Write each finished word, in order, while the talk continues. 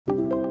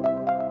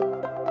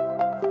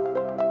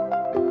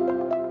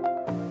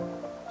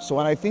So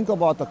when I think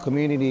about the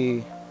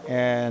community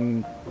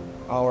and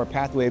our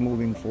pathway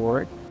moving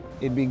forward,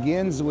 it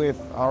begins with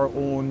our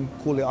own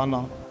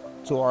Kuleana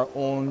to our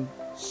own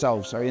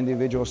selves, our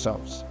individual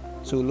selves,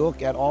 to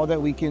look at all that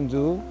we can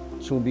do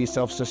to be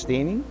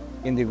self-sustaining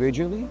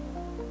individually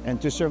and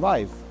to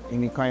survive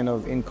any kind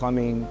of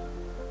incoming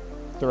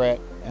threat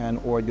and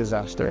or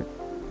disaster.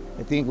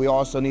 I think we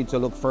also need to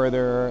look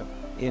further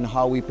in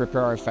how we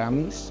prepare our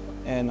families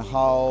and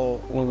how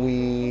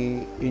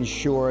we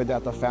ensure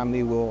that the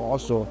family will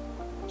also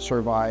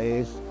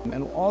survive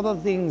and all the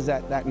things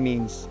that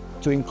means,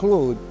 to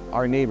include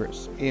our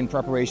neighbors in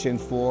preparation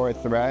for a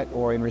threat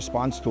or in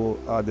response to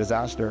a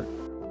disaster.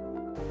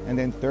 And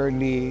then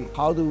thirdly,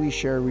 how do we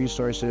share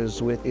resources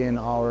within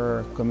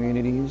our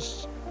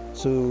communities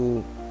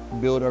to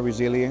build a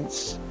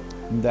resilience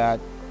that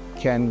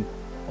can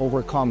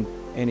overcome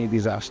any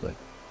disaster?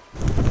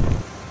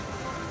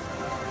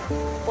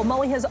 Well,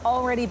 Maui has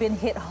already been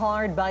hit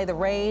hard by the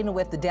rain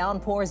with the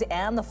downpours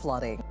and the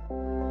flooding.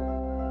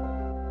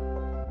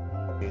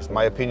 It's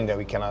my opinion that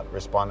we cannot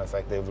respond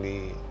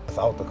effectively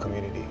without the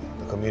community.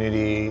 The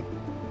community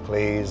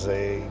plays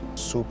a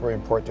super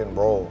important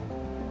role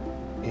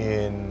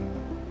in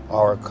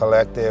our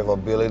collective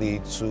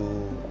ability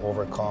to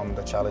overcome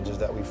the challenges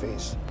that we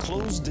face.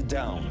 Closed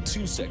down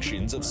 2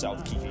 sections of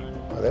South Key.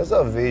 There's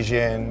a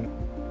vision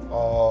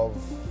of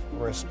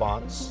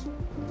response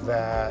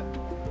that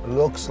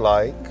looks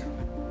like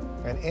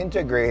an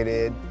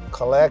integrated,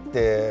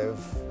 collective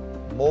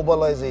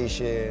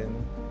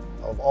mobilization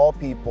of all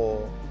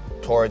people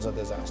towards a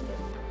disaster.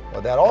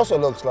 What that also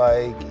looks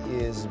like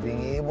is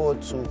being able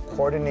to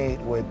coordinate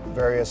with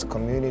various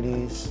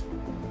communities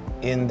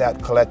in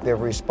that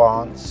collective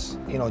response,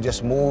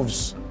 just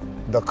moves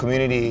the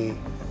community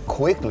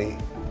quickly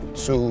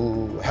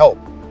to help.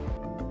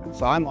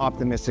 So I'm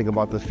optimistic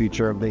about the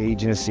future of the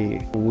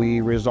agency.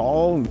 We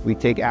resolve, we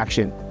take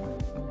action.